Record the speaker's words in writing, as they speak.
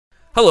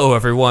Hello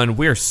everyone,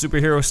 we're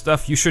Superhero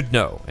Stuff You Should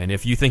Know, and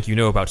if you think you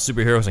know about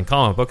superheroes and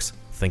comic books,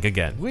 think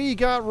again. We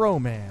got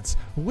romance,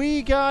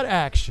 we got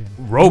action,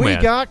 Romance.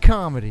 we got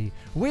comedy,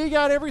 we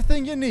got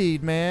everything you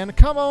need, man.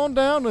 Come on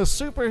down to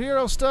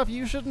Superhero Stuff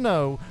You Should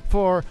Know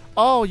for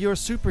all your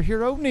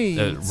superhero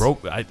needs.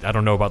 I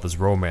don't know about this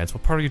romance.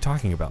 What part are you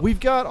talking about? We've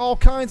got all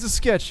kinds of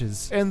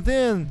sketches, and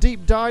then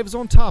deep dives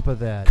on top of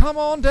that. Come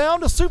on down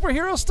to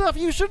Superhero Stuff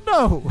You Should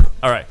Know.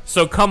 Alright,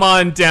 so come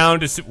on down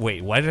to...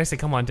 Wait, why did I say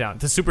come on down?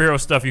 To Superhero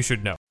Stuff You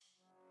Should Know.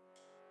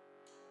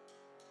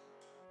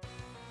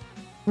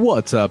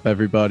 What's up,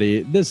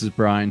 everybody? This is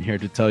Brian here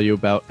to tell you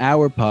about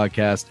our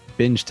podcast,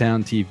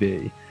 Bingetown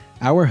TV.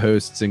 Our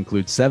hosts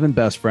include 7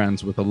 best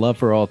friends with a love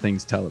for all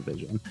things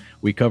television.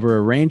 We cover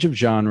a range of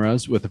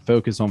genres with a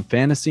focus on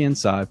fantasy and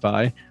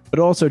sci-fi, but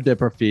also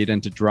dip our feet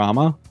into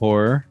drama,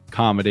 horror,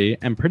 comedy,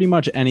 and pretty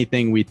much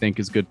anything we think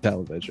is good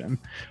television.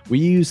 We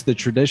use the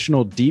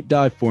traditional deep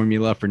dive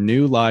formula for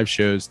new live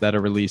shows that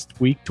are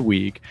released week to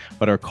week,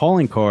 but our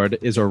calling card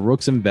is our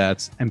Rooks and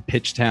Vets and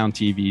Pitchtown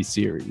TV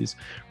series.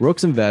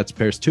 Rooks and Vets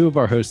pairs 2 of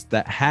our hosts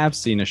that have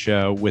seen a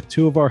show with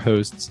 2 of our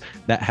hosts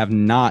that have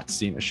not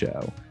seen a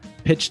show.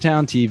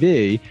 Pitchtown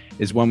TV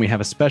is when we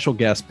have a special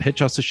guest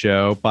pitch us a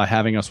show by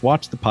having us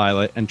watch the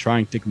pilot and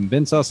trying to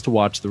convince us to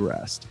watch the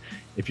rest.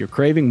 If you're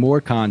craving more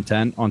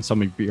content on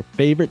some of your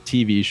favorite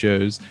TV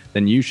shows,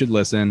 then you should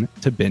listen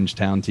to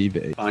Bingetown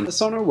TV. Find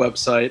us on our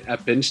website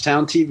at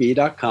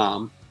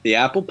bingetowntv.com, the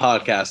Apple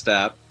Podcast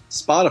app,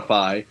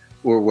 Spotify,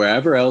 or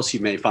wherever else you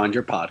may find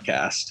your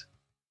podcast.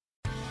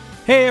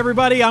 Hey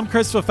everybody, I'm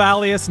Chris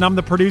Fafalius, and I'm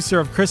the producer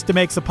of Krista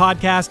Makes a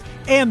Podcast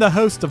and the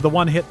host of the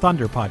One Hit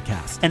Thunder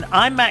podcast. And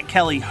I'm Matt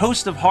Kelly,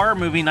 host of Horror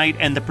Movie Night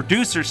and the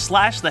producer /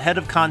 the head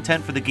of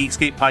content for the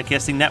Geekscape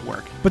Podcasting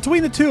Network.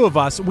 Between the two of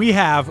us, we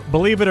have,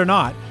 believe it or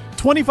not,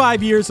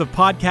 25 years of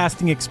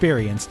podcasting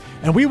experience,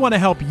 and we want to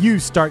help you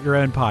start your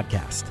own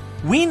podcast.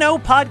 We know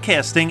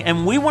podcasting,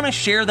 and we want to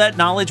share that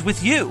knowledge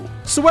with you.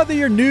 So whether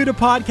you're new to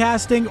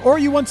podcasting or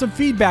you want some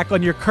feedback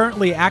on your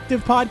currently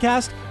active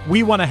podcast,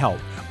 we want to help.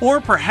 Or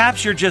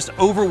perhaps you're just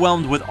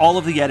overwhelmed with all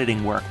of the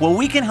editing work. Well,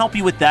 we can help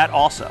you with that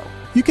also.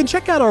 You can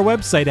check out our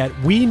website at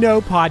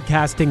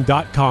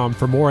weknowpodcasting.com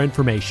for more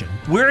information.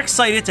 We're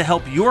excited to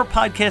help your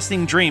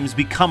podcasting dreams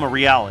become a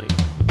reality.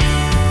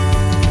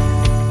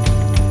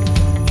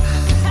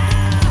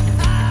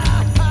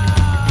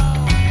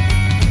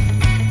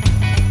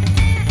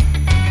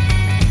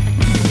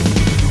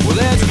 Well,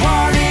 there's a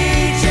party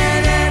each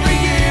and every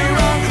year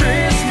on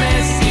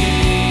Christmas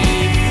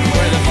Eve,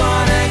 where the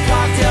fun and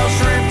cocktail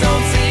shrimp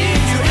don't seem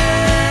to end.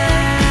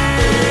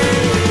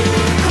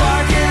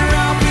 Clark and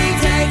Ralphie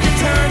taking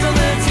turns on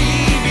the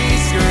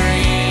TV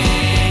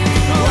screen,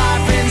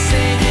 laughing,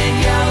 singing,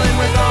 yelling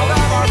with all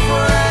of our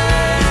friends.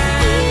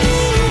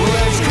 Well,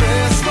 it's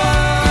Christmas,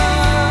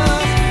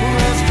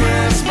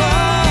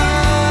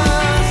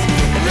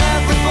 and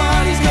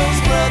everybody's gonna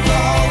spread the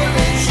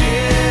holiday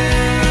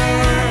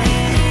cheer,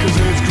 'cause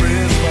it's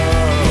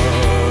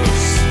Christmas.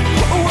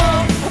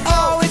 Whoa,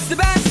 oh, it's the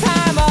best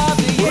time of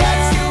the year.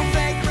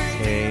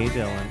 Hey,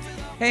 Dylan.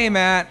 Hey,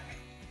 Matt.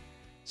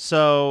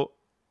 So,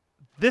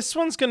 this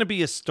one's going to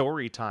be a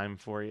story time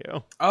for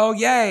you. Oh,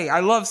 yay.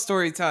 I love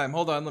story time.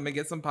 Hold on. Let me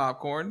get some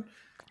popcorn.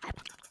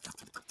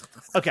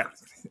 Okay.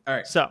 All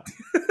right. So,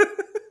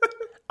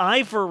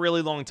 I, for a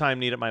really long time,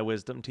 needed my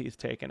wisdom teeth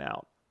taken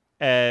out.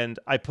 And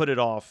I put it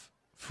off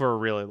for a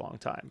really long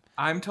time.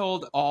 I'm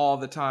told all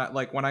the time,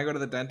 like when I go to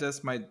the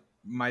dentist,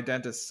 my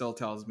dentist still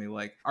tells me,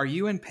 like, are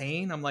you in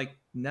pain? I'm like,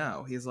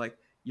 no. He's like,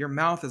 your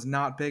mouth is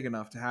not big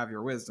enough to have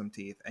your wisdom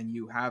teeth, and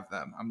you have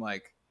them. I'm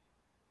like,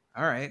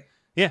 all right.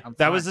 Yeah, I'm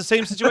that fine. was the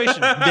same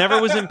situation. Never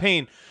was in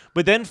pain.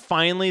 But then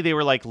finally they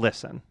were like,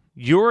 listen,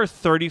 you're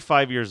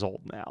 35 years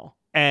old now.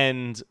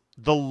 And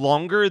the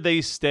longer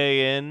they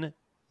stay in,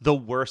 the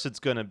worse it's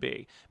going to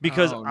be.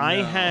 Because Oh, I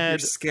no.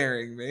 had... You're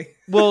scaring me.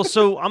 Well,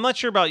 so I'm not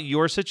sure about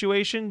your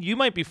situation. You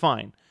might be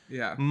fine.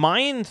 Yeah.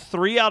 Mine,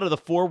 3 out of the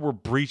 4 were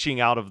breaching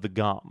out of the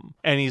gum.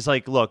 And he's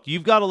like, look,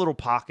 you've got a little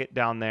pocket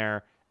down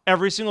there.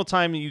 Every single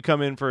time you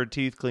come in for a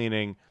teeth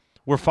cleaning,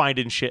 we're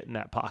finding shit in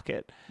that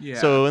pocket. Yeah.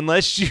 So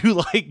unless you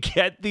like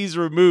get these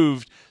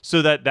removed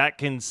so that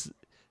can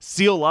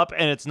seal up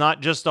and it's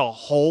not just a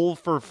hole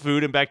for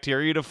food and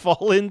bacteria to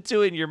fall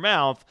into in your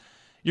mouth,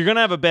 you're going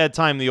to have a bad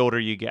time the older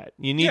you get.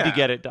 You need to Yeah.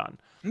 get it done.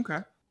 Okay.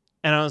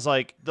 And I was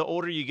like, the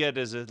older you get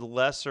is a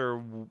lesser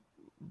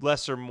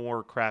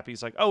more crappy.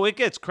 He's like, oh, it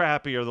gets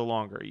crappier the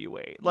longer you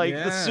wait. Like the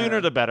Yeah.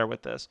 sooner the better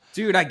with this.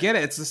 Dude, I get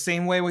it. It's the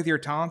same way with your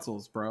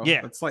tonsils, bro.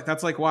 Yeah. That's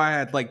like why I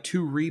had like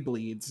 2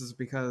 rebleeds, is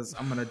because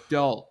I'm an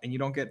adult and you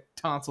don't get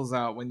tonsils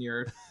out when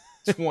you're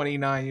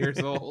 29 years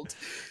old.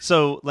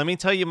 So let me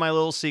tell you my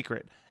little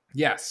secret.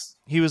 Yes.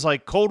 He was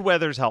like, cold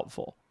weather's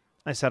helpful.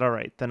 I said, all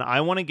right, then I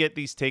want to get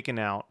these taken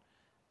out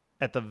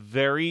at the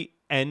very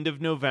end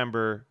of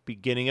November,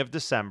 beginning of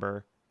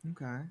December,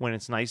 Okay. when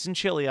it's nice and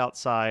chilly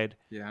outside.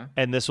 Yeah.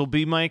 And this will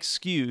be my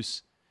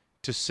excuse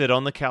to sit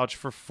on the couch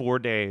for 4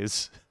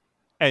 days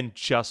and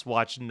just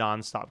watch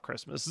nonstop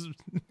Christmas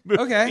movies.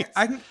 Okay,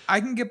 I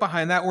can get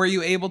behind that. Were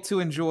you able to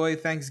enjoy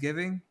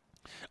Thanksgiving?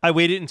 I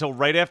waited until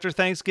right after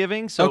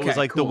Thanksgiving, so it was Okay,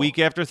 like the cool. week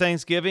after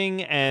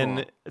Thanksgiving,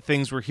 and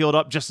things were healed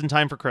up just in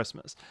time for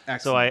Christmas.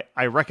 So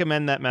I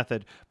recommend that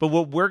method. But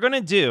what we're going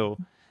to do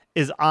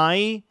is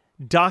I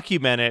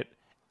document it,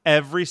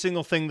 every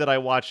single thing that I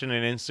watch in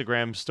an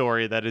Instagram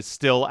story that is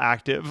still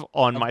active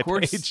on my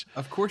page.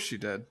 Of course you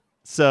did.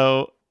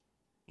 So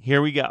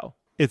here we go.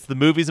 It's the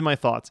movies and my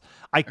thoughts.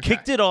 I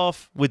kicked it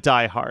off with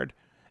Die Hard,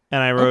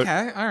 and I wrote,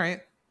 Okay, all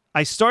right.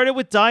 I started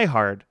with Die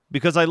Hard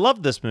because I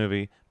love this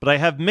movie, but I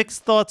have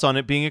mixed thoughts on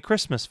it being a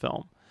Christmas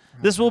film.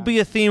 This will be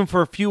a theme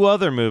for a few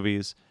other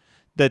movies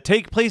that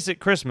take place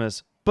at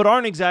Christmas, but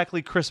aren't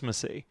exactly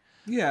Christmassy.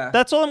 Yeah.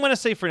 That's all I'm going to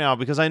say for now,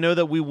 because I know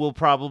that we will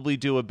probably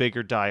do a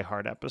bigger Die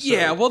Hard episode.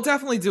 Yeah, we'll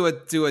definitely do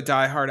a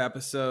Die Hard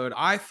episode.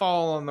 I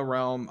fall in the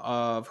realm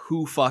of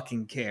who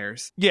fucking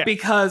cares. Yeah.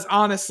 Because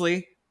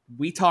honestly,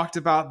 we talked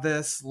about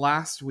this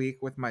last week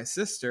with my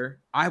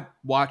sister. I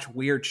watch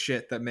weird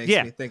shit that makes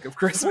me think of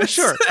Christmas.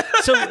 For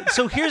sure.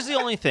 So here's the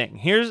only thing.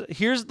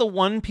 Here's the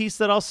one piece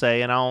that I'll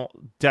say, and I'll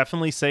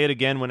definitely say it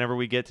again whenever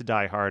we get to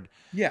Die Hard.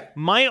 Yeah.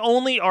 My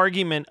only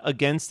argument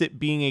against it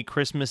being a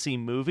Christmassy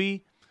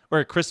movie or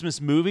a Christmas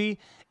movie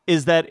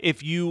is that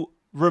if you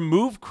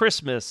remove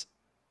Christmas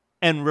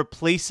and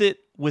replace it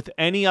with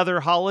any other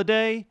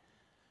holiday,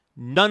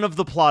 none of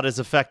the plot is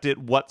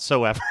affected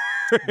whatsoever.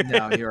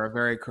 No, you are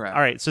very correct.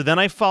 All right, so then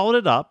I followed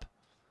it up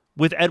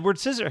with Edward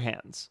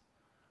Scissorhands,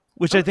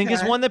 which I think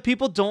is one that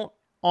people don't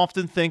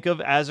often think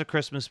of as a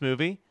Christmas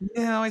movie.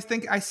 No, I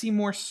think I see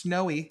more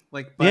snowy.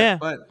 But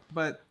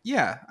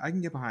yeah, I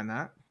can get behind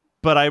that.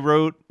 But I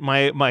wrote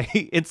my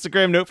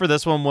Instagram note for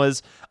this one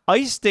was,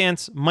 Ice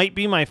Dance might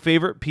be my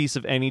favorite piece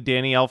of any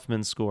Danny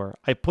Elfman score.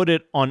 I put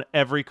it on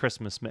every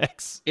Christmas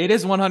mix. It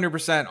is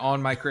 100%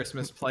 on my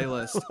Christmas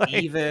playlist.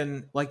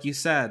 Even, like you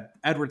said,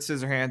 Edward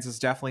Scissorhands is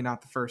definitely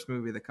not the first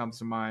movie that comes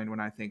to mind when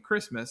I think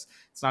Christmas.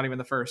 It's not even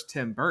the first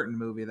Tim Burton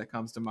movie that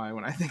comes to mind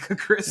when I think of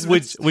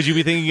Christmas. Would you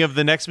be thinking of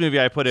the next movie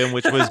I put in,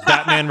 which was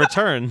Batman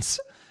Returns?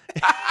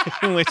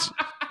 Which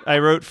I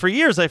wrote, for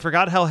years I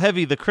forgot how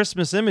heavy the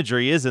Christmas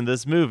imagery is in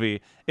this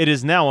movie. It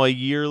is now a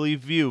yearly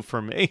view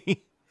for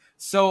me.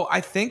 So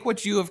I think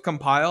what you have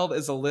compiled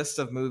is a list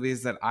of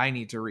movies that I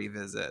need to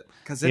revisit,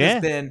 because it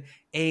has been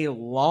a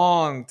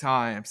long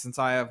time since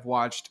I have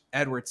watched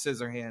Edward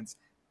Scissorhands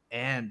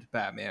and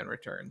Batman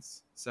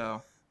Returns.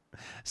 So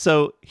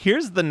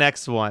here's the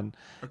next one.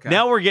 Okay.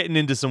 Now we're getting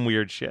into some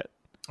weird shit.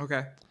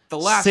 Okay. The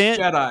Last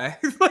Jedi.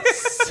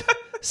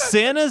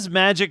 Santa's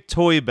Magic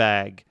Toy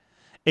Bag,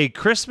 a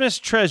Christmas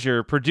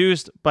treasure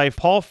produced by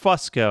Paul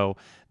Fusco,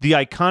 the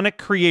iconic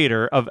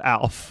creator of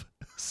Alf.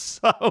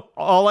 So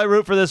all I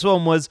wrote for this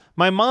one was,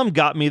 my mom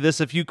got me this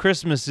a few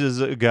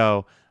Christmases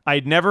ago.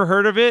 I'd never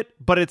heard of it,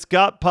 but it's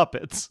got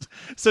puppets.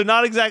 So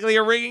not exactly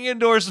a ringing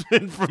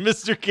endorsement from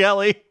Mr.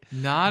 Kelly.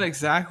 Not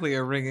exactly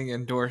a ringing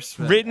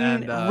endorsement.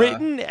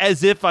 Written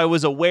as if I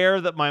was aware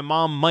that my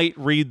mom might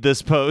read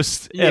this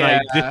post, and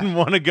I didn't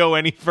want to go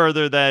any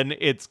further than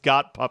it's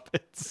got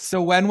puppets.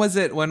 So when was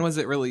it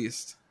Late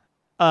released?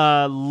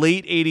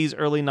 80s,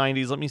 early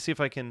 90s. Let me see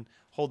if I can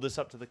hold this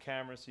up to the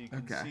camera so you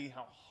can see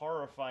how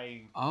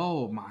horrifying.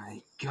 Oh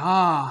my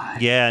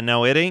God. Yeah,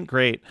 no, it ain't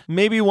great.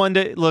 Maybe one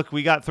day, look,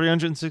 we got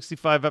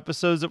 365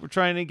 episodes that we're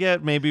trying to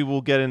get. Maybe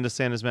we'll get into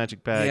Santa's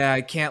Magic Bag. Yeah,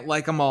 I can't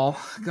like them all.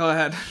 Go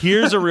ahead.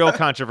 Here's a real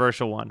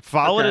controversial one.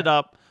 Followed it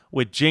up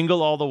with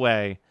Jingle All the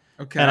Way.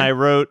 Okay. And I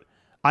wrote,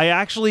 I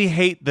actually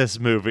hate this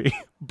movie,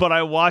 but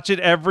I watch it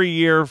every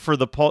year for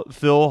the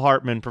Phil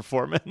Hartman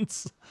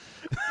performance.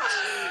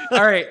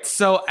 All right,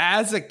 so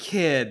as a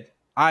kid,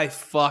 I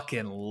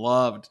fucking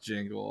loved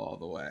Jingle All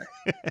the Way.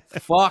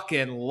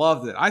 Fucking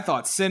loved it. I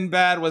thought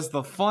Sinbad was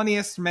the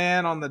funniest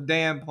man on the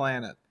damn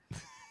planet.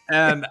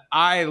 And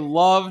I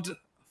loved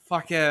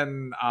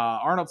fucking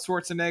Arnold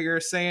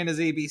Schwarzenegger saying his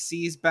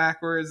ABCs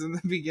backwards in the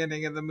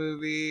beginning of the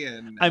movie.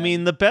 And I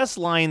mean, the best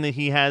line that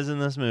he has in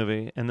this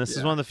movie, and this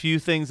is one of the few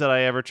things that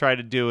I ever try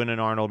to do in an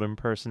Arnold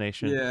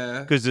impersonation,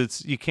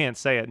 because you can't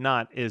say it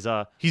not, is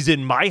he's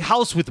in my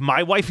house with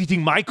my wife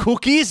eating my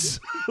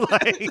cookies.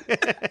 Like,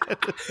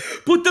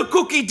 put the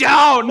cookie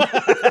down.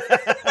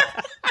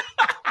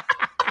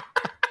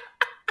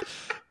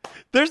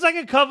 There's like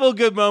a couple of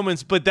good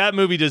moments, but that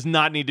movie does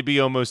not need to be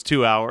almost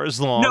 2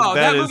 hours long. No,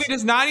 that movie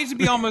does not need to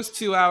be almost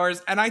 2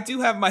 hours. And I do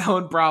have my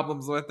own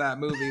problems with that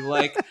movie.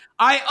 Like,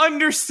 I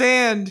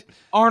understand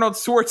Arnold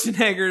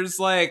Schwarzenegger's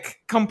like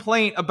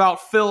complaint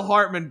about Phil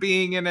Hartman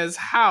being in his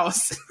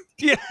house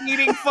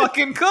eating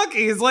fucking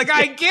cookies. Like,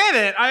 I get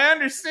it. I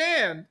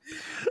understand.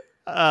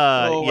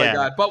 Oh my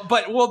God.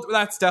 But well,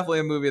 that's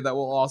definitely a movie that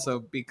we'll also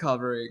be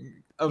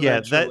covering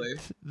eventually.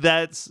 Yeah,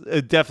 that's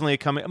definitely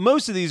coming.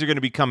 Most of these are going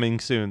to be coming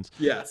soon.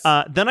 Yes.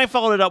 Then I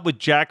followed it up with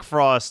Jack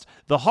Frost,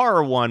 the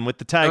horror one, with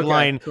the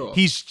tagline,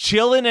 he's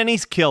chilling and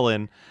he's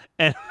killing.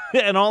 And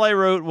all I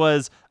wrote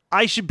was,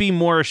 I should be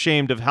more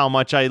ashamed of how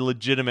much I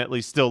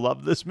legitimately still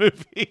love this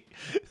movie.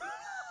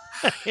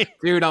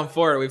 Dude, I'm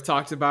for it. We've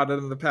talked about it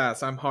in the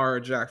past. I'm horror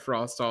Jack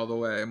Frost all the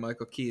way.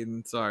 Michael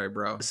Keaton, sorry,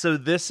 bro. So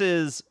this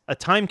is a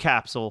time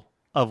capsule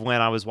of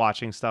when I was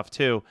watching stuff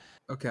too.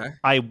 Okay.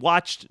 I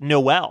watched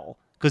Noelle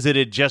because it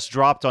had just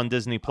dropped on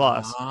Disney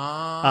Plus.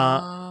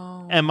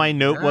 And my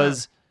note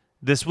was,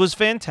 this was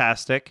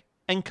fantastic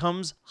and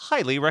comes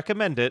highly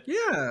recommended.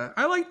 Yeah,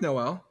 I like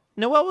Noelle.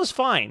 Noelle was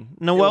fine.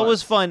 Noelle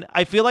was fun.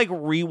 I feel like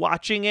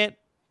rewatching it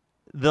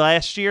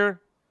last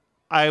year,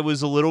 I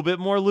was a little bit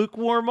more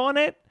lukewarm on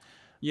it.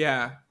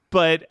 Yeah.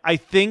 But I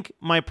think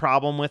my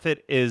problem with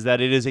it is that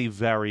it is a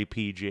very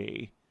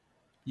PG.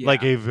 Yeah.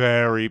 Like a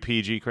very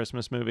PG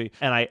Christmas movie.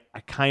 And I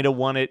kind of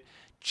want it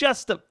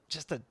just a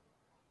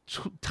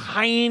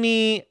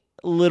tiny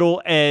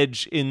little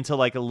edge into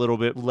like a little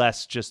bit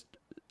less just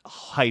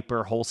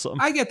hyper wholesome.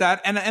 I get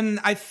that. And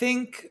I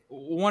think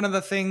one of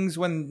the things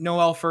when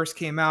Noelle first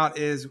came out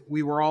is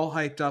we were all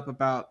hyped up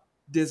about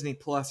Disney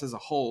Plus as a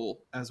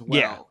whole as well.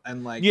 Yeah.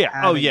 And like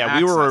having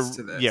access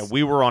to this.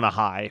 we were on a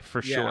high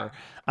for sure.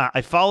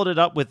 I followed it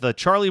up with the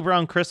Charlie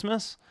Brown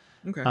Christmas.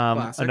 Okay.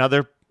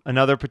 Classic.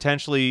 Another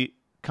potentially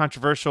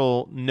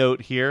controversial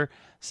note here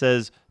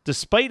says,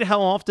 despite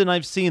how often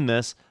I've seen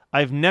this,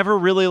 I've never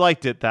really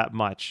liked it that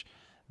much.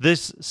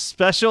 This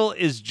special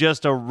is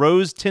just a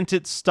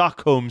rose-tinted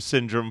Stockholm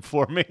syndrome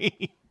for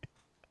me.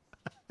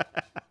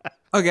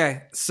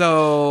 Okay,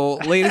 so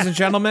ladies and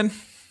gentlemen,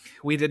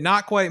 we did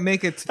not quite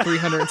make it to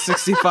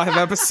 365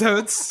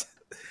 episodes,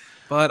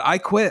 but I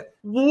quit.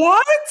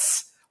 What?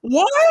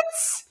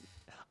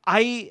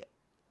 I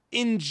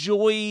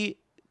enjoy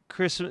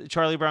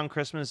Charlie Brown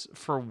Christmas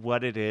for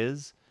what it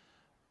is,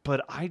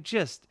 but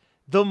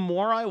the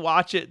more I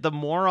watch it, the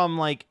more I'm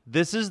like,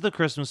 this is the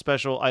Christmas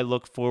special I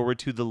look forward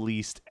to the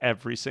least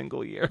every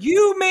single year.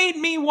 You made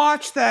me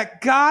watch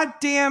that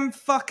goddamn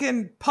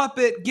fucking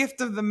puppet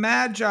Gift of the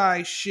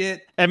Magi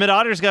shit. Emmett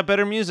Otter's got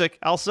better music.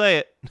 I'll say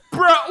it.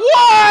 Bro,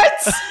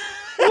 what?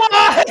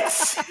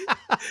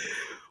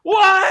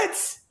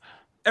 What?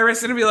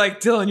 Eric's gonna be like,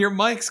 Dylan, your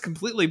mic's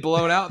completely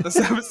blown out this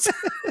episode.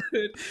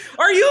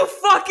 Are you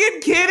fucking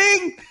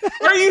kidding?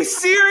 Are you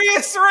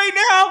serious right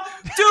now?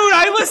 Dude,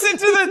 I listened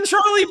to the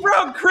Charlie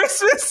Brown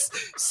Christmas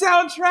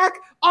soundtrack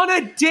on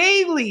a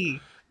daily.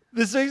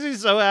 This makes me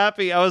so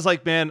happy. I was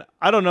like, man,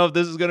 I don't know if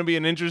this is going to be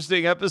an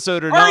interesting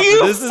episode or not. Are you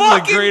but this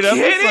fucking is a great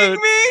kidding episode.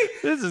 me?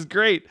 This is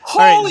great.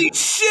 Holy All right,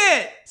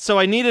 shit! so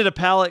I needed a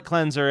palate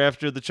cleanser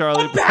after the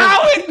Charlie Brown.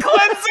 Palate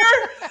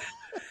cleanser?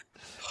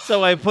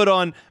 So I put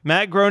on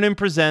Matt Groening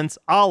Presents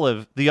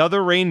Olive, the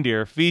Other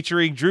Reindeer,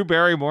 featuring Drew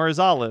Barrymore as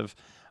Olive.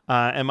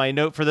 And my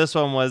note for this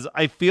one was,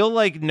 I feel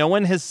like no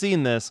one has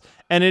seen this,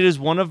 and it is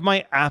one of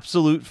my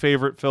absolute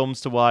favorite films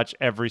to watch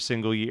every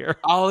single year.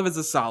 Olive is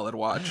a solid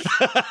watch.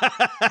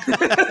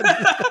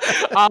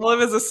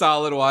 Olive is a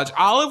solid watch.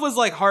 Olive was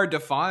like hard to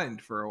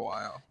find for a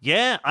while.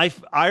 Yeah,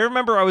 I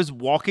remember I was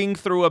walking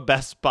through a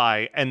Best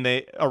Buy and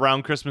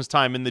around Christmas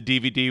time, and the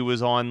DVD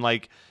was on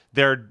like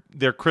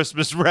their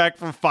Christmas rack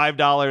for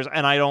 $5,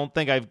 and I don't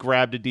think I've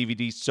grabbed a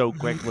DVD so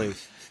quickly.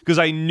 Because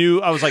I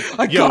was like,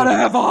 I gotta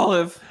have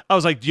Olive. I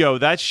was like, yo,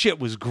 that shit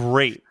was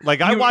great.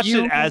 Like, I watched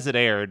it as it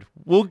aired.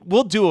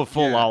 We'll do a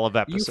full Olive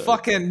episode. You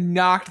fucking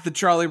knocked the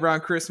Charlie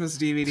Brown Christmas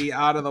DVD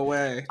out of the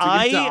way.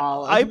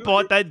 I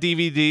bought that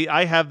DVD.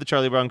 I have the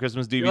Charlie Brown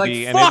Christmas DVD. You're like,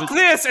 and fuck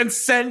this, and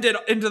send it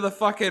into the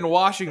fucking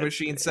washing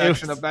machine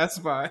section was- of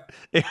Best Buy.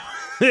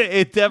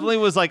 It definitely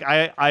was like,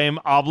 I am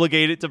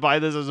obligated to buy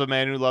this as a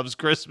man who loves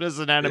Christmas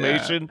and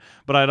animation,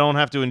 but I don't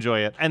have to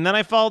enjoy it. And then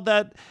I followed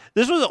that.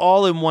 This was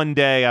all in one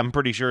day, I'm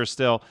pretty sure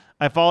still.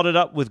 I followed it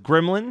up with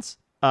Gremlins.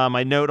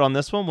 My note on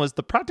this one was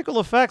the practical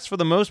effects, for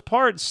the most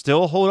part,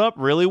 still hold up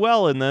really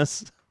well in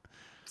this.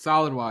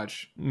 Solid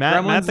watch.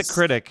 Matt the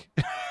critic.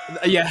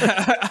 Yeah.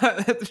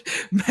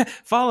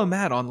 Follow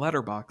Matt on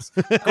Letterboxd.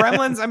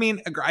 Gremlins, I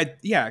mean,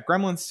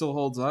 Gremlins still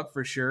holds up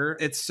for sure.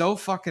 It's so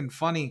fucking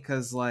funny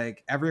because,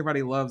 like,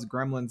 everybody loves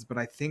Gremlins, but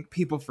I think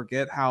people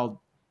forget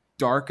how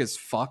dark as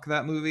fuck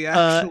that movie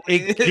actually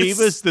It is. gave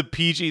us the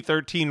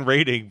PG-13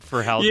 rating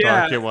for how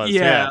dark it was.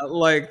 Yeah,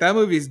 like, that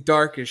movie's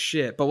dark as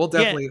shit, but we'll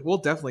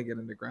definitely get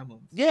into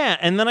Gremlins. Yeah,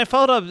 and then I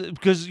followed up,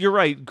 because you're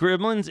right,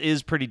 Gremlins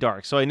is pretty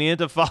dark, so I needed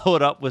to follow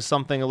it up with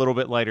something a little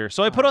bit lighter.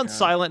 So I put on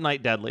Silent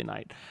Night, Deadly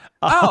Night.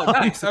 Oh,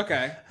 nice.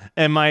 Okay.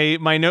 And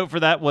my note for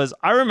that was,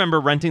 I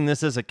remember renting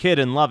this as a kid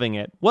and loving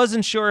it.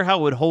 Wasn't sure how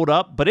it would hold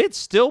up, but it's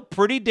still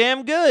pretty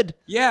damn good.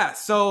 Yeah,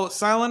 so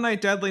Silent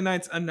Night, Deadly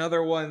Night's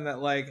another one that,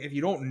 like, if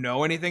you don't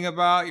know anything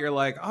about, you're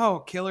like, oh,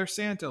 Killer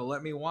Santa,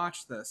 let me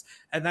watch this.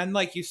 And then,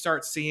 like, you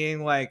start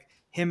seeing, like,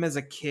 him as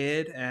a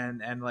kid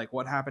and like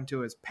what happened to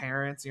his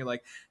parents, and you're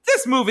like,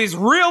 this movie's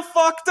real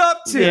fucked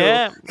up too.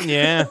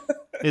 Yeah.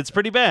 It's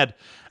pretty bad.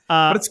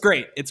 But it's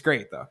great. It's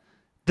great, though.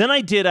 Then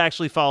I did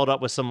actually follow it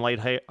up with some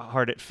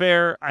lighthearted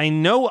fare. I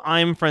know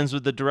I'm friends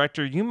with the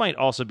director. You might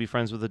also be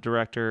friends with the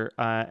director,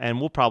 and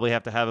we'll probably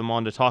have to have him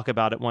on to talk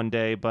about it one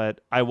day.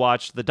 But I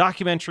watched the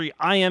documentary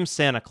I Am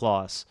Santa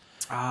Claus.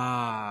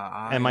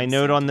 And my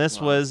note on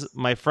this was,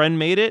 my friend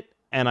made it,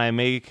 and I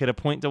make it a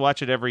point to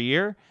watch it every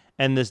year.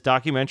 And this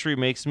documentary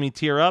makes me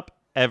tear up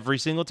every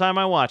single time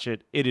I watch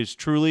it. It is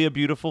truly a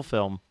beautiful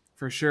film.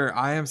 For sure.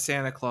 I Am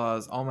Santa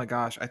Claus. Oh my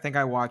gosh. I think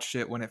I watched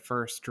it when it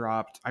first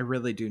dropped. I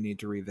really do need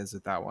to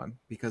revisit that one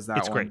because that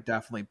It's one great.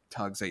 definitely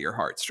tugs at your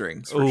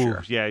heartstrings for Oh,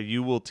 sure. yeah,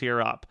 you will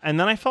tear up. And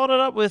then I followed it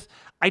up with,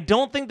 I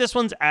don't think this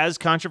one's as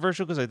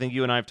controversial because I think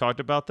you and I have talked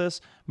about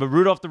this, but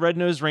Rudolph the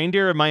Red-Nosed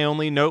Reindeer, and my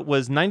only note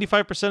was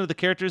 95% of the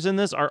characters in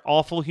this are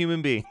awful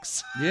human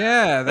beings.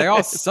 Yeah, they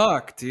all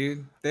suck,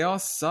 dude. They all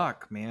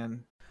suck,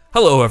 man.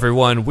 Hello,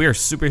 everyone. We're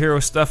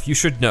Superhero Stuff You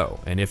Should Know,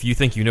 and if you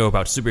think you know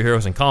about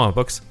superheroes and comic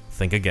books,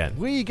 think again.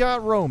 We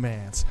got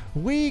romance.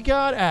 We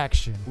got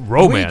action.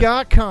 Romance? We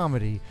got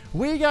comedy.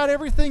 We got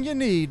everything you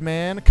need,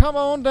 man. Come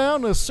on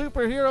down to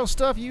Superhero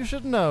Stuff You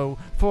Should Know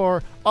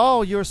for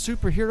all your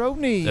superhero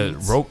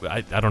needs.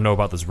 I don't know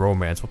about this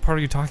romance. What part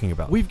are you talking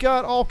about? We've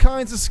got all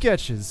kinds of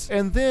sketches,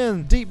 and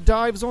then deep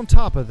dives on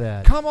top of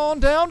that. Come on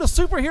down to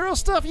Superhero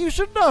Stuff You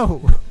Should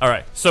Know. All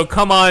right, so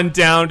come on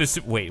down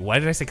to... Wait, why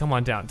did I say come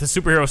on down? To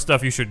Superhero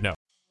Stuff You Should Know.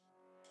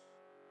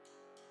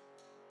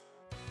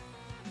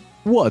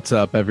 What's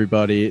up,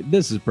 everybody?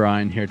 This is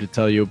Brian here to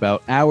tell you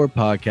about our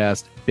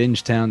podcast,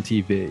 Bingetown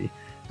TV.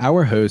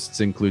 Our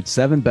hosts include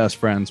 7 best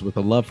friends with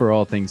a love for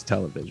all things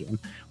television.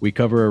 We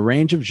cover a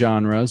range of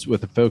genres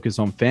with a focus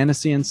on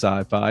fantasy and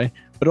sci-fi,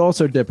 but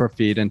also dip our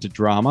feet into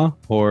drama,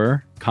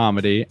 horror,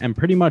 comedy, and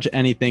pretty much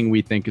anything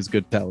we think is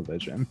good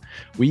television.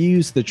 We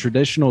use the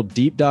traditional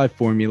deep dive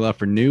formula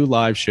for new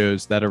live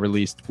shows that are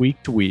released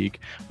week to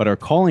week, but our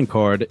calling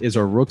card is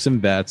our Rooks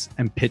and Vets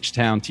and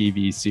Pitchtown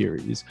TV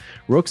series.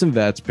 Rooks and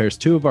Vets pairs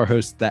 2 of our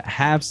hosts that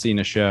have seen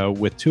a show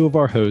with 2 of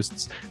our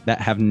hosts that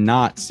have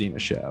not seen a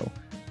show.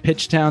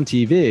 Pitchtown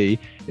TV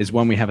is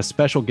when we have a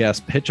special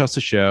guest pitch us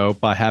a show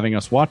by having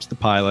us watch the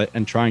pilot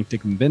and trying to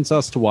convince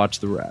us to watch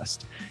the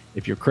rest.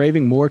 If you're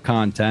craving more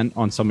content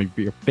on some of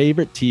your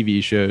favorite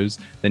TV shows,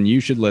 then you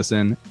should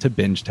listen to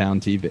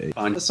Bingetown TV.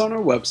 Find us on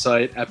our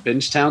website at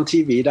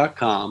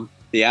bingetowntv.com,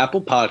 the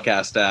Apple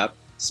Podcast app,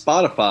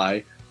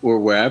 Spotify, or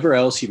wherever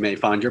else you may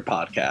find your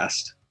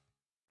podcast.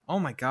 Oh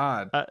my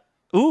god.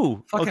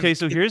 Ooh, Fucking- okay,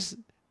 so here's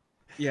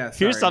Yeah, here's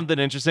sorry. something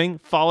interesting.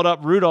 Followed up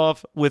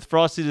Rudolph with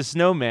Frosty the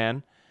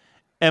Snowman.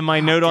 And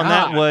my note on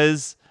that God.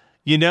 was,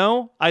 you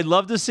know, I'd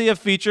love to see a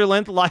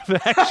feature-length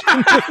live-action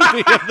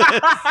movie of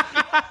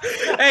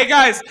this. Hey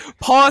guys,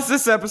 pause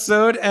this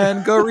episode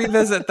and go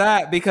revisit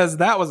that because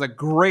that was a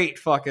great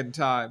fucking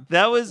time.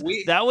 That was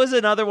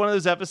another one of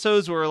those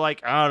episodes where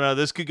like, I don't know,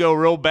 this could go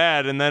real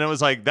bad. And then it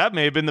was like, that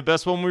may have been the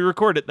best one we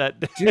recorded that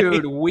day.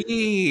 Dude,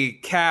 we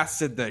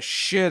casted the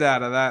shit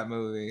out of that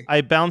movie.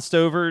 I bounced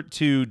over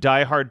to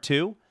Die Hard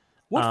 2.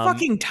 What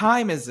fucking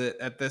time is it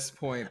at this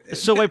point?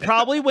 So I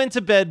probably went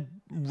to bed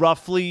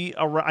roughly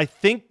around, I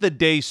think the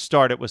day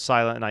started with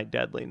Silent Night,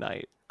 Deadly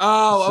Night.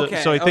 Oh, So-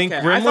 okay. So I think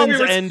okay. I thought we Gremlins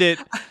were- ended.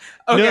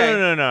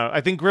 Okay. No. I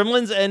think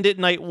Gremlins ended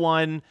night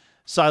 1.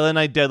 Silent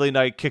Night, Deadly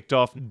Night kicked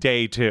off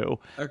day 2.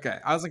 Okay.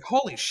 I was like,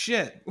 holy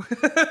shit.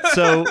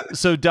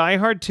 So Die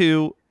Hard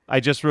 2, I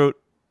just wrote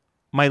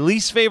my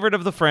least favorite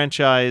of the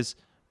franchise,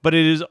 but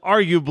it is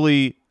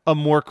arguably a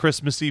more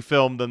Christmassy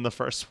film than the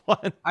first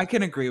one. I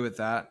can agree with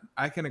that.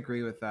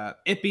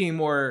 It being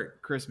more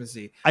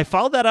Christmassy. I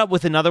followed that up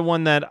with another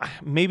one that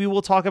maybe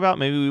we'll talk about,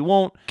 maybe we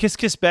won't. Kiss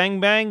Kiss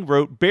Bang Bang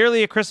wrote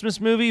barely a Christmas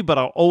movie, but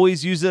I'll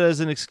always use it as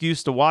an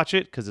excuse to watch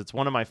it because it's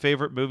one of my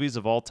favorite movies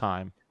of all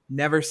time.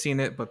 Never seen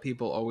it, but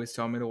people always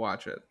tell me to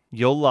watch it.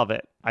 You'll love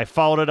it. I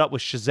followed it up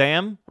with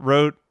Shazam,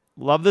 wrote,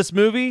 love this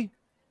movie,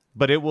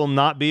 but it will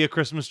not be a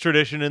Christmas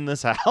tradition in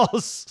this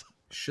house.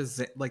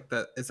 Shazam, like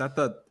is that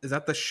the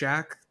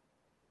Shaq?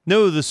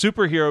 No, the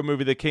superhero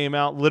movie that came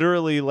out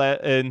literally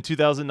in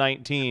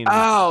 2019.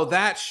 Oh,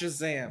 that's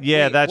Shazam.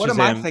 Yeah, Wait, that's what am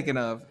I Shazam. thinking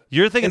of?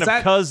 You're thinking is of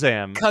that-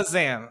 Kazam.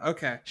 Kazam.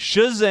 Okay.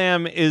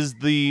 Shazam is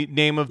the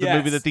name of the Yes.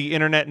 movie that the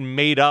internet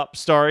made up,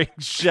 starring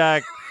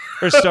Shaq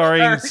or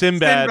starring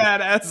Sinbad.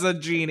 Sinbad as a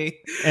genie.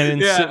 And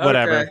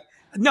whatever. okay.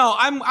 No,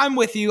 I'm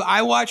with you.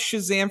 I watched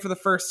Shazam for the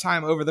first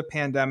time over the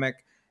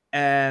pandemic,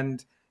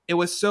 and it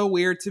was so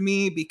weird to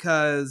me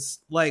because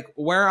like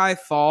where I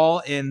fall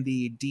in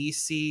the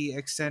DC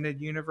extended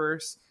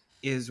universe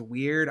is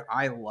weird.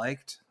 I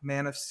liked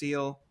Man of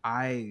Steel.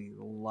 I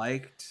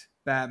liked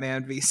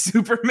Batman v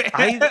Superman.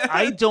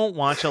 I don't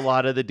watch a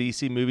lot of the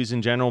DC movies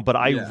in general, but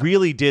I Yeah.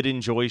 really did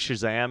enjoy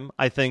Shazam.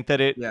 I think that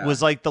it Yeah.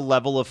 was like the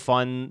level of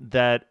fun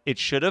that it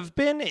should have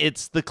been.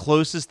 It's the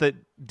closest that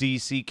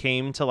DC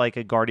came to like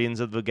a Guardians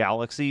of the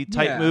Galaxy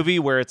type Yeah. movie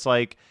where it's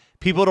like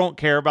people don't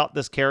care about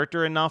this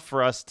character enough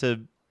for us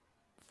to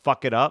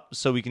fuck it up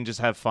so we can just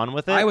have fun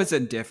with it. I was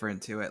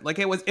indifferent to it. Like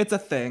it's a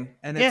thing,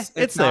 and Yeah, it's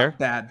it's not there.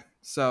 bad.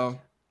 So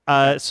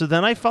So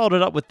then I followed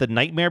it up with The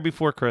Nightmare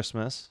Before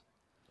Christmas.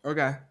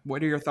 okay,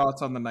 what are your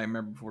thoughts on The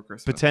Nightmare Before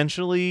Christmas?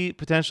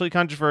 Potentially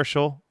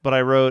controversial, but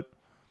I wrote,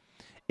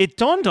 it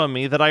dawned on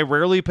me that I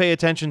rarely pay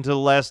attention to the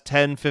last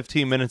 10,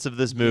 15 minutes of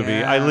this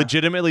movie. I Yeah.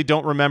 legitimately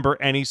don't remember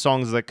any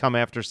songs that come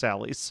after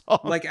Sally's song.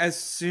 Like as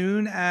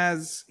soon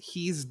as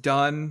he's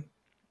done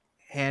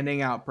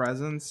handing out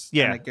presents.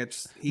 Yeah. And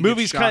he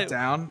Movie's gets shot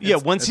down. Yeah,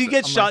 It's- once he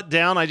it's- gets I'm shot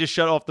down, I just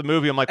shut off the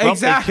movie. I'm like, well,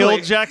 Exactly. they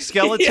killed Jack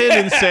Skeleton Yeah.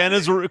 and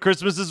Santa's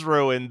Christmas is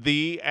ruined.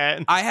 The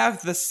end. I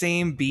have the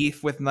same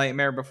beef with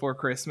Nightmare Before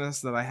Christmas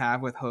that I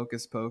have with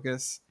Hocus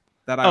Pocus.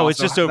 That I Oh, also, it's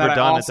just that I overdone at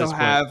also this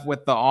point. have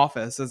with The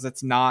Office, is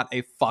it's not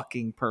a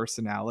fucking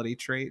personality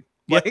trait.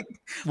 Yep. Like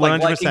 100%.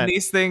 liking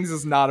these things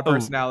is not a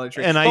personality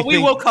trait. and I but we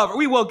think- will cover.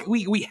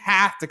 We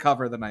have to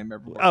cover the Nightmare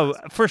Before. Oh,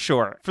 Christmas. for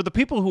sure. For the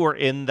people who are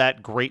in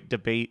that great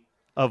debate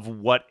of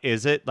what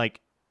is it, like,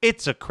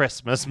 it's a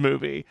Christmas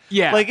movie.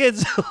 Yeah. Like,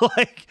 it's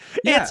like,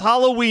 Yeah. it's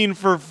Halloween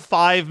for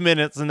 5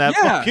 minutes in that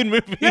Yeah. fucking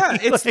movie. Yeah,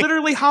 it's Like,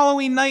 literally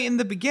Halloween night in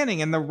the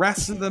beginning, and the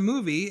rest of the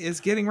movie is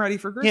getting ready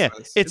for yeah.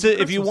 Christmas. It's a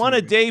if you Christmas want a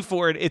movie. day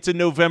for it, it's a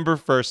November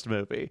 1st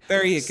movie.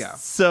 There you go.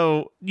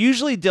 So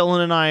usually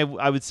Dylan and I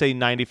would say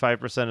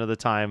 95% of the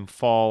time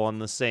fall on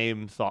the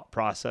same thought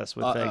process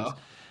with things.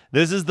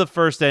 This is the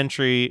first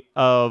entry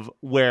of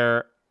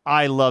where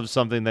I love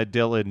something that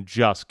Dylan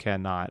just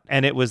cannot.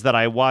 And it was that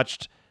I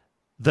watched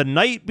The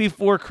Night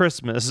Before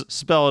Christmas,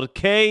 spelled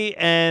Knight,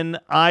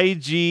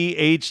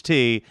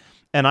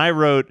 and I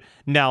wrote,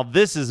 now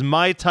this is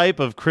my type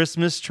of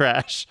Christmas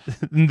trash.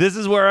 This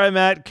is where I'm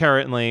at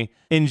currently.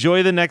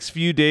 Enjoy the next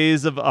few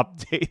days of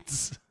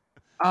updates.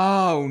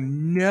 Oh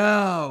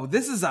no!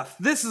 This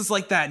is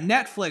like that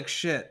Netflix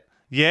shit.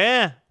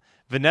 Yeah.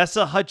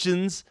 Vanessa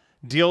Hudgens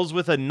deals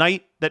with a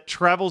knight that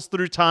travels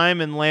through time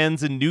and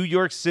lands in New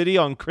York City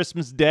on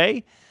Christmas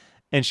Day,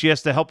 and she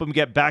has to help him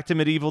get back to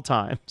medieval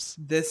times.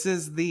 This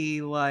is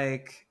the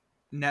like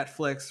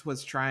Netflix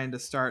was trying to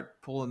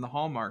start pulling the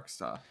Hallmark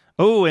stuff.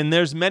 Oh, and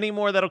there's many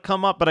more that'll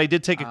come up, but I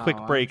did take a quick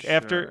Oh, I'm break.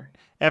 sure.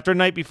 After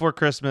Night Before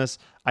Christmas,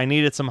 I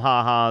needed some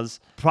ha-has.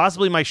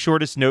 Possibly my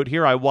shortest note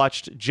here, I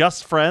watched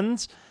Just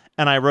Friends,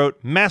 and I wrote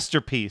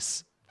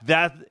masterpiece.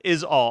 That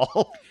is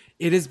all.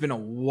 It has been a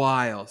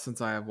while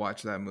since I have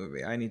watched that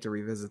movie. I need to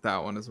revisit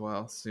that one as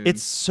well soon.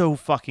 It's so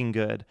fucking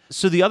good.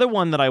 So the other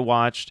one that I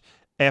watched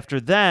after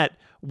that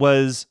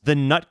was The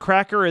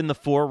Nutcracker in the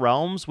Four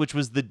Realms, which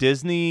was the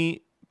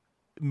Disney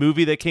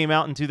movie that came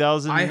out in I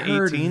 2018.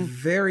 heard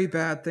very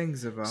bad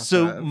things about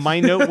So that.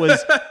 my note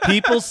was,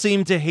 people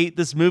seem to hate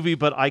this movie,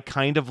 but I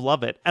kind of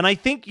love it. And I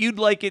think you'd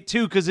like it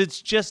too, because it's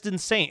just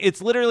insane.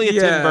 It's literally a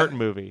Tim Yeah. Burton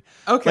movie.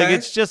 Okay. Like,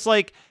 it's just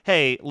like,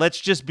 hey, let's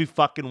just be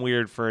fucking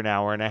weird for an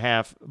hour and a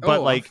half. But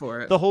I'm like, for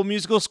it. the whole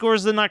musical score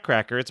is The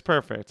Nutcracker. It's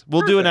perfect.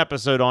 We'll do an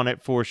episode on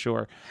it for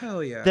sure.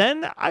 Hell yeah.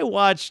 Then I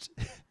watched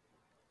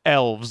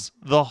Elves,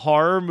 the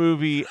horror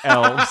movie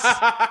Elves.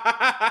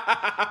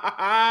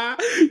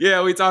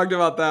 Yeah, we talked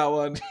about that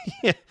one.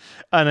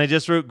 And I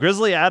just wrote,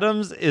 Grizzly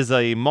Adams is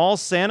a mall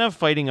Santa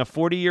fighting a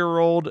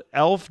 40-year-old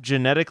elf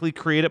genetically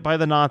created by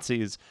the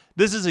Nazis.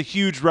 This is a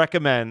huge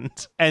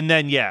recommend. And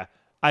then, yeah,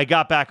 I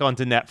got back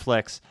onto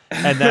Netflix.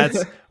 And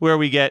that's where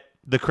we get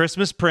The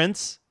Christmas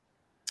Prince.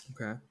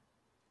 Okay.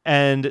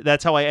 And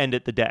that's how I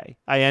ended the day.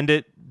 I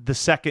ended the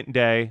second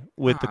day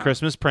with The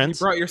Christmas You Prince.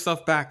 brought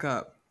yourself back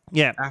up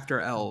Yeah. after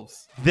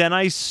Elves. Then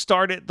I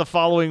started the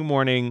following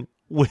morning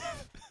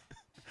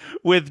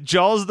with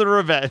Jaws the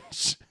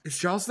Revenge. Is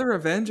Jaws the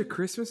Revenge a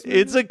Christmas movie?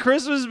 It's a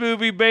Christmas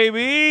movie,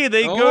 baby.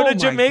 They Oh go to my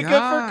Jamaica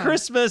God. for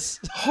Christmas.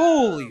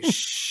 Holy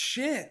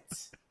shit.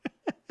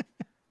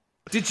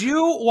 Did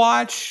you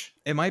watch,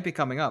 it might be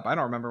coming up, I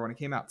don't remember when it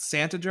came out,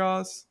 Santa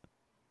Jaws?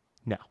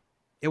 No,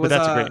 It but was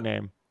that's a great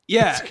name.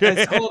 Yeah, That's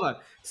great. hold on.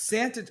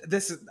 Santa,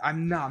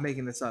 I'm not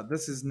making this up.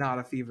 This is not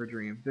a fever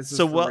dream. This is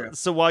So for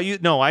real.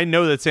 while I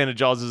know that Santa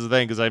Jaws is a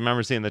thing because I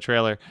remember seeing the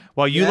trailer.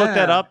 While you look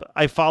that Yeah. up,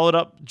 I followed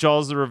up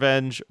Jaws the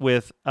Revenge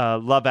with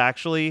Love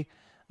Actually,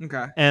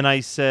 Okay. and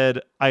I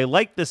said I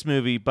like this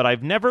movie, but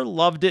I've never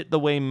loved it the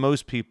way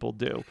most people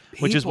do,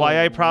 which is why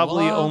I People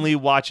probably love- only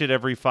watch it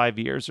every 5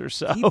 years or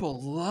so. People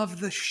love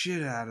the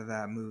shit out of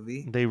that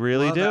movie. They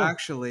really Love do.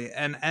 Actually,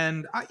 and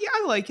yeah,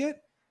 I like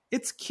it.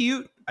 It's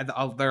cute.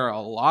 There are a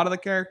lot of the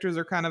characters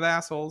are kind of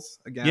assholes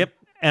again. Yep.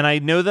 And I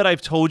know that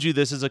I've told you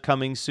this is a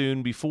coming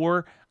soon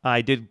before.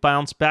 I did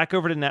bounce back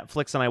over to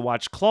Netflix and I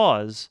watched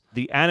Claws,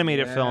 the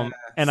animated film,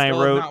 and I Still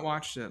have wrote, not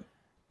watched it.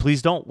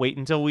 please don't wait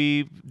until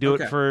we do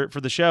Okay. it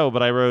for the show.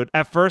 But I wrote,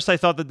 at first I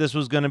thought that this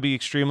was going to be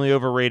extremely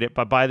overrated,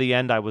 but by the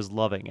end I was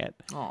loving it.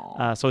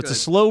 Oh, So it's a good.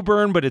 slow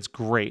burn, but it's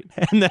great.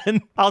 And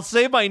then I'll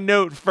say my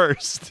note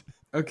first.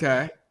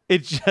 Okay.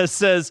 It just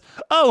says,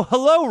 "Oh,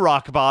 hello,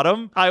 Rock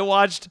Bottom. I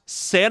watched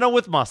Santa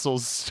with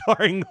Muscles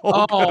starring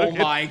Hulk Oh Hogan."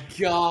 my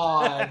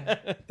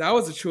god, that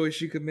was a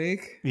choice you could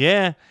make.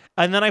 Yeah.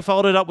 And then I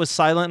followed it up with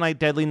Silent Night,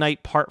 Deadly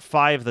Night Part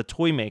 5, The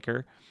Toy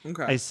Maker.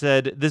 Okay. I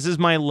said, this is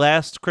my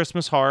last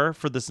Christmas horror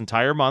for this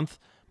entire month,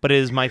 but it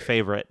is my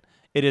favorite.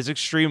 It is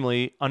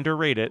extremely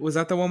underrated. Was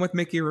that the one with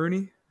Mickey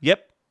Rooney?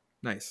 Yep.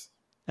 Nice.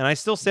 And I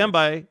still stand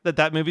by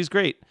that movie's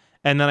great.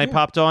 And then I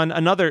popped on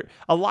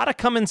a lot of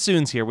coming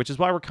soons here, which is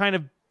why we're kind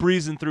of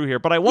breezing through here.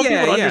 But I want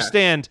Yeah, people to yeah.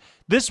 understand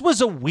this was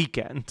a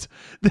weekend.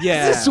 This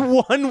Yeah. is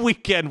one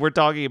weekend we're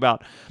talking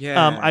about.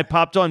 Yeah. I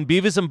popped on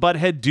Beavis and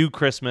Butthead Do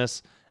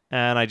Christmas,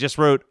 and I just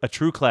wrote a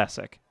true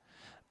classic.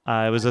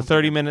 It was a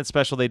 30-minute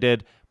special they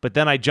did, but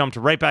then I jumped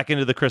right back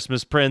into the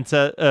Christmas Prince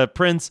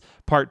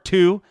Part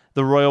 2,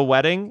 The Royal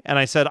Wedding, and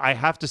I said, I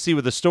have to see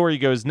where the story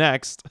goes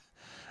next.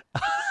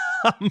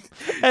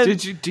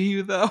 Do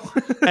you though?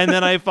 And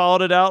then I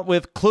followed it out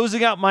with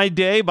closing out my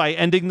day by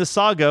ending the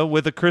saga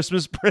with A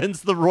Christmas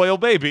Prince, The Royal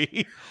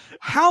Baby.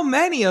 How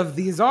many of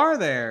these are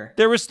there?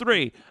 There was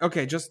 3.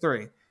 Okay, just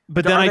 3.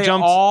 But then are I they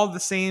jumped all the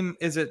same?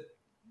 Is it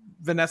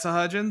Vanessa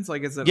Hudgens?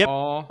 Like, is it Yep.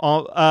 all?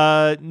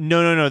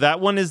 No. That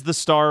one is the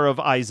star of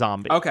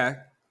iZombie. Okay.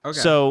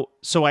 So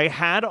I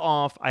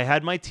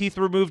had my teeth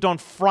removed on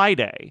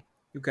Friday.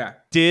 Okay.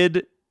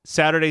 Did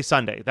Saturday,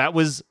 Sunday. That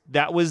was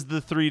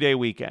the 3-day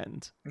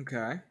weekend.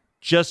 Okay.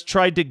 Just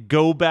tried to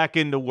go back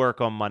into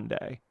work on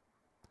Monday.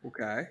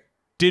 Okay.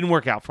 Didn't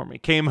work out for me.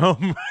 Came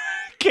home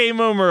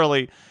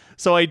early.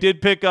 So I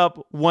did pick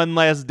up one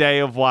last day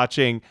of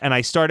watching, and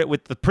I started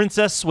with The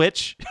Princess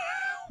Switch,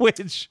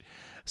 which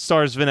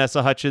stars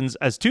Vanessa Hudgens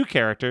as 2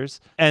 characters.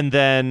 And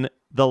then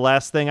the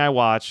last thing I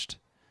watched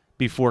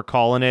before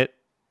calling it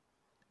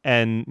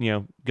and,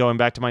 going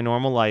back to my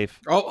normal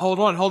life. Oh, hold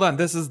on.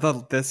 This is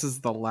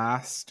the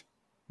last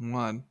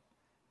one.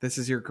 This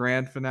is your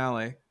grand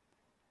finale.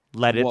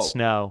 Let It Whoa.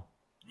 Snow.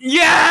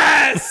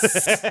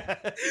 Yes!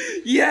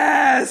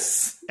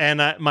 Yes!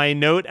 And my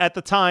note at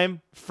the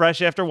time,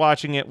 fresh after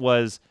watching it,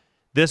 was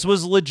this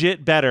was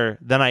legit better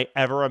than I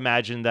ever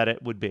imagined that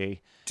it would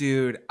be.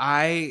 Dude,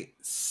 I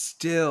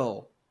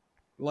still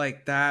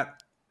like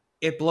that.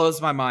 It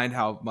blows my mind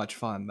how much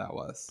fun that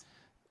was.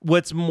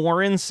 What's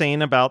more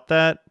insane about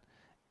that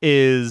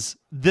is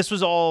this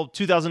was all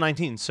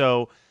 2019.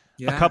 So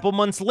a couple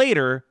months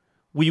later,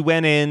 we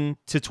went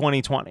into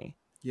 2020.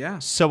 Yeah.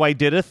 So I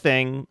did a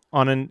thing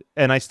and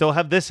I still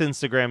have this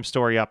Instagram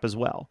story up as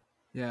well.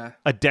 Yeah.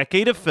 A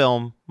decade of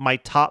film, my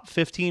top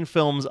 15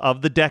 films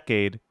of the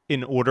decade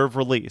in order of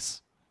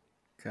release.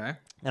 Okay.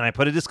 And I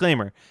put a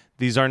disclaimer.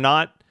 These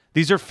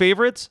are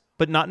favorites,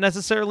 but not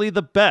necessarily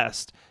the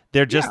best.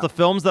 They're just the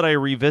films that I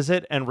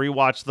revisit and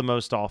rewatch the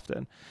most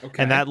often.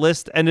 Okay. And that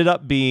list ended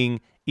up being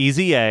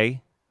Easy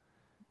A,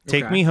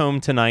 Take Me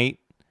Home Tonight,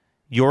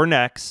 You're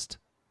Next,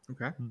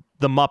 Okay.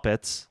 The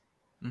Muppets,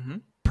 Mm-hmm.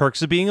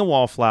 Perks of Being a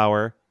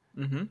Wallflower,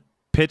 Mm-hmm.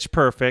 Pitch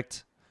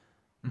Perfect,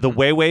 The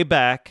Way, Way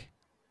Back,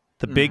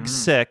 The Big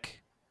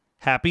Sick,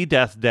 Happy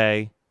Death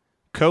Day,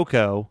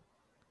 Coco,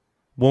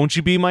 Won't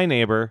You Be My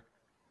Neighbor,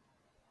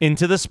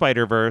 Into the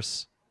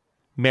Spider-Verse,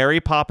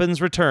 Mary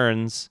Poppins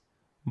Returns,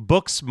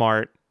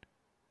 Booksmart,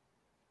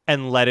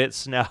 and Let It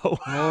Snow.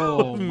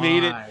 Oh,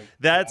 Made it. my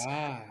That's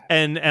God.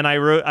 and I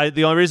wrote.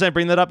 The only reason I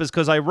bring that up is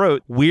because I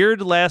wrote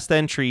weird last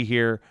entry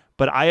here.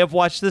 But I have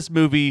watched this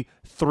movie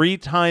 3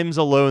 times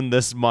alone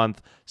this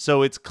month,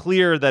 so it's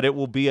clear that it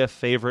will be a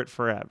favorite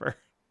forever.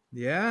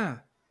 Yeah.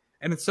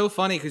 And it's so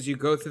funny because you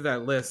go through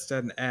that list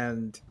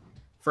and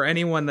for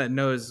anyone that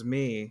knows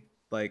me,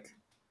 like,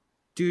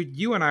 dude,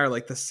 you and I are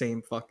like the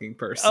same fucking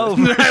person. Oh,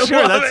 for I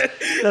sure. love it.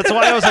 That's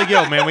why I was like,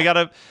 yo, man, we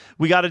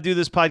gotta do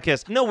this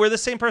podcast. No, we're the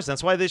same person.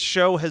 That's why this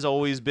show has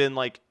always been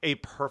like a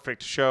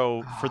perfect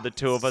show for the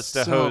two of us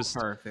to So host.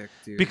 perfect,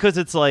 dude. Because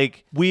it's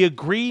like we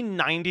agree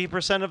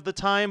 90% of the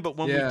time, but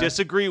when we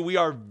disagree, we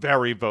are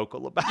very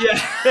vocal about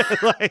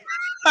it. Like,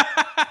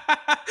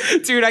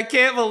 dude, I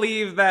can't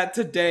believe that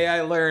today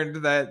I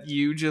learned that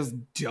you just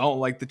don't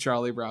like the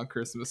Charlie Brown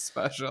Christmas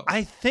special.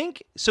 I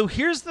think so.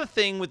 Here's the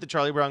thing with the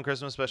Charlie Brown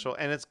Christmas special,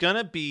 and it's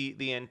gonna be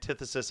the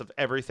antithesis of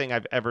everything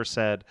I've ever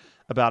said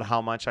about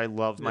how much I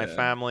love my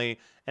family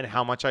and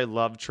how much I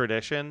love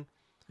tradition.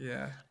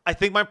 Yeah. I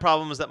think my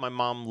problem is that my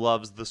mom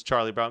loves this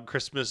Charlie Brown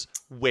Christmas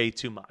way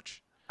too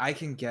much. I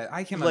can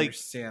Like-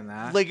 understand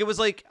that. Like, it was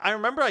like, I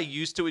remember I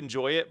used to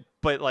enjoy it,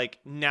 but like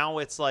now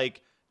it's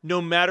like, no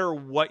matter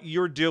what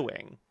you're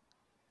doing,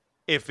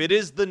 if it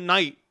is the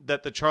night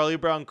that the Charlie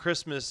Brown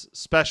Christmas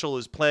special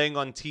is playing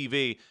on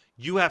TV,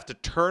 you have to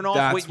turn off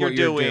That's what you're what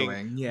you're doing.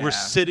 doing, yeah. We're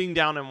sitting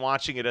down and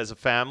watching it as a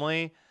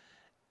family.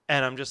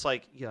 And I'm just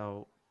like,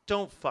 yo,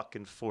 don't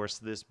fucking force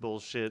this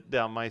bullshit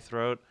down my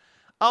throat.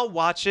 I'll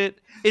watch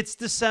it. It's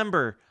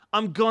December.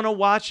 I'm going to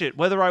watch it.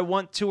 Whether I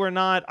want to or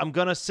not, I'm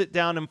going to sit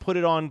down and put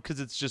it on because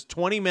it's just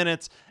 20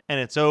 minutes and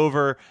it's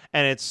over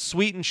and it's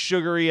sweet and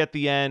sugary at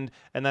the end.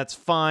 And that's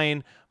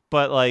fine.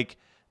 But like,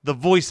 the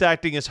voice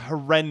acting is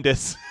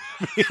horrendous.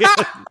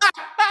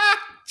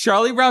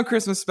 Charlie Brown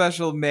Christmas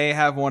special may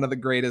have one of the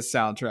greatest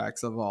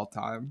soundtracks of all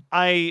time.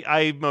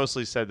 I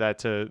mostly said that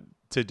to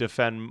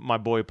defend my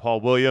boy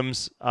Paul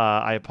Williams.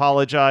 I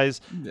apologize.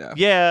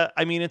 Yeah,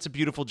 I mean, it's a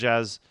beautiful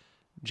jazz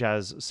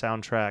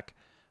soundtrack,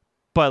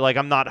 but like,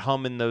 I'm not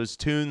humming those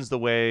tunes the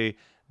way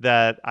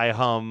that I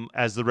hum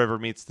As the River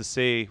Meets the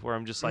Sea, where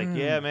I'm just like,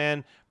 yeah,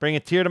 man, bring a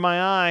tear to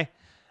my eye.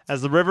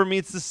 As the river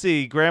meets the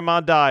sea, Grandma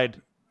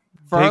died.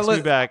 Takes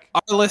me back.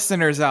 Our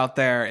listeners out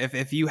there,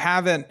 if you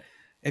haven't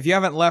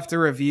left a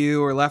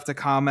review or left a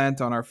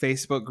comment on our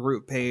Facebook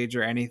group page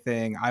or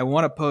anything, I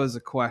want to pose a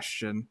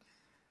question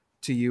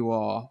to you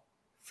all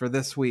for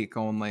this week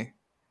only.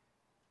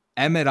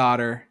 Emmett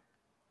Otter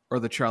or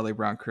the Charlie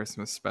Brown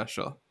Christmas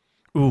special?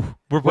 Ooh,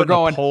 we're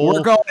going a poll.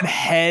 We're going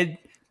head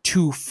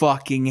to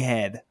fucking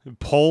head.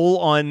 Poll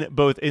on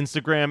both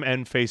Instagram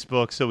and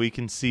Facebook so we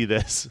can see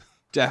this.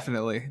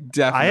 Definitely.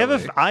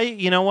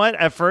 You know what?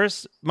 At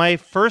first, my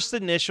first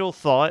initial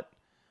thought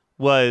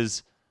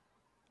was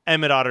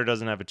Emmett Otter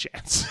doesn't have a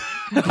chance.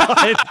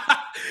 But,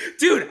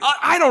 dude,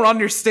 I don't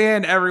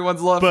understand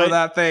everyone's love for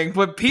that thing,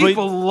 but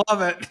people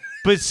love it.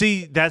 But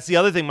see, that's the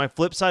other thing. My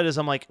flip side is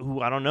I'm like, ooh,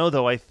 I don't know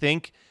though. I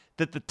think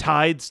that the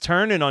tide's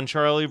turning on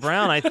Charlie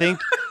Brown. I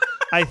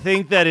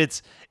think that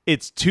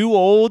it's too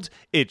old.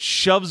 It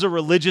shoves a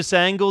religious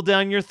angle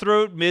down your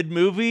throat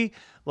mid-movie.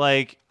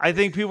 Like, I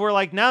think people are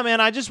like, nah, man,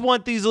 I just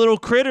want these little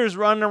critters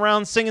running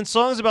around singing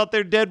songs about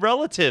their dead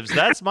relatives.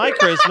 That's my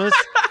Christmas.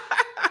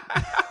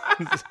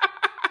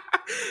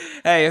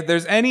 Hey, if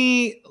there's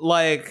any,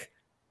 like,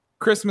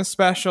 Christmas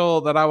special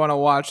that I want to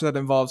watch that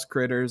involves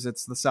critters,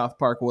 it's the South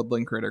Park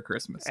Woodland Critter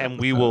Christmas and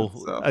episode, we will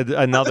so.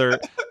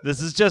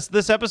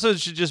 this episode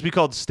should just be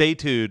called Stay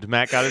Tuned.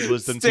 Matt got his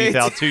wisdom teeth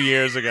out 2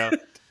 years ago.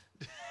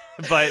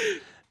 But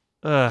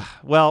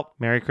well,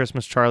 Merry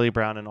Christmas Charlie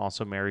Brown, and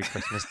also Merry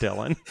Christmas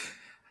Dylan.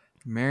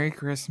 Merry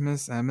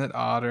Christmas Emmett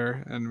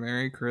Otter, and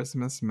Merry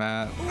Christmas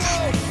Matt.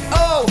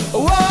 Oh,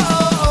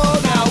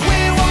 whoa, now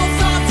we won't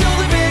stop till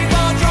the big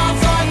ball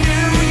drops on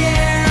New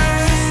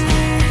Year's.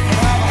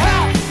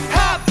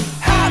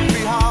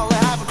 Happy holiday,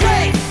 have a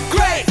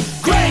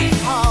great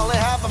holiday,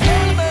 have a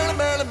merry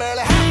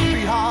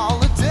happy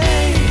holiday.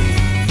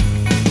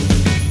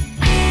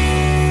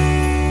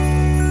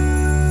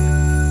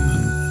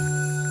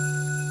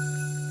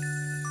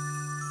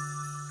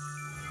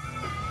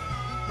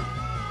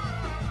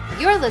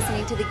 You're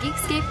listening to the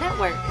Geekscape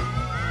Network.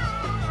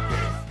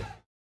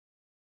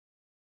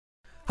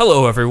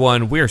 Hello,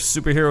 everyone. We're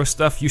Superhero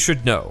Stuff You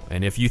Should Know,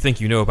 and if you think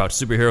you know about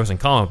superheroes and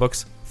comic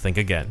books, think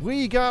again.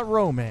 We got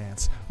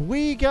romance.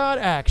 We got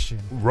action.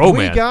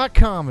 Romance? We got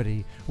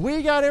comedy.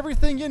 We got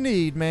everything you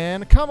need,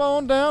 man. Come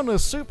on down to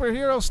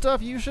Superhero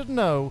Stuff You Should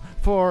Know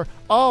for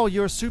all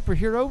your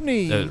superhero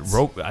needs.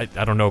 I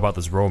don't know about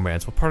this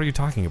romance. What part are you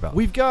talking about?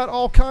 We've got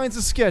all kinds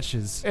of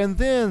sketches, and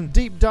then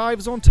deep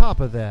dives on top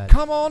of that.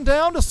 Come on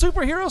down to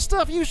Superhero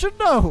Stuff You Should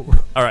Know.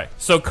 All right,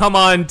 so come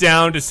on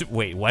down to...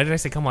 Wait, why did I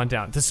say come on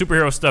down? To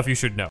Superhero Stuff You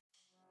Should Know.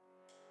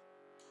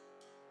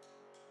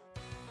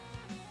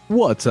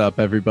 What's up,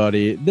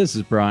 everybody? This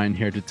is Brian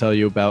here to tell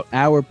you about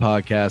our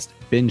podcast,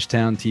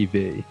 Bingetown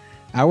TV.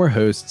 Our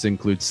hosts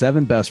include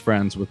 7 best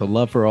friends with a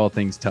love for all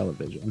things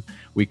television.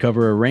 We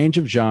cover a range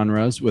of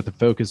genres with a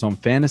focus on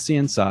fantasy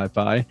and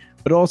sci-fi,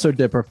 but also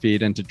dip our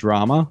feet into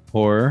drama,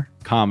 horror,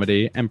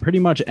 comedy, and pretty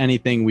much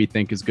anything we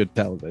think is good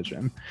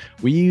television.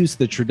 We use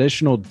the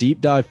traditional deep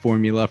dive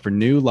formula for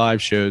new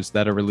live shows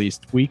that are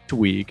released week to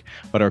week,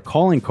 but our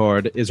calling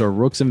card is our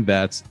Rooks and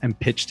Vets and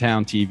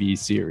Pitchtown TV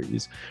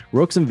series.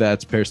 Rooks and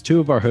Vets pairs 2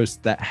 of our hosts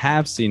that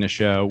have seen a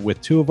show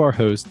with 2 of our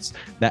hosts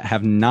that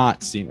have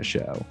not seen a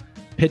show.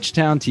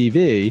 Pitchtown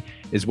TV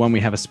is when we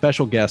have a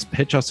special guest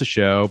pitch us a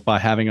show by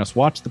having us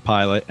watch the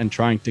pilot and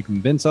trying to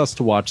convince us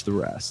to watch the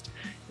rest.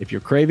 If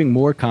you're craving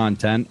more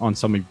content on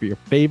some of your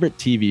favorite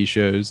TV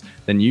shows,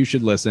 then you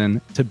should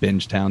listen to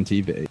Bingetown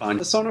TV. Find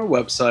us on our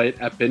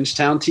website at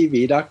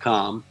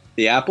bingetowntv.com,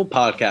 the Apple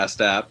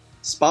Podcast app,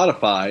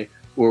 Spotify,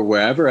 or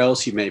wherever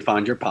else you may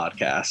find your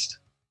podcast.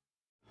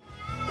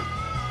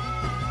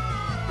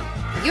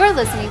 You're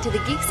listening to the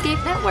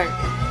Geekscape Network.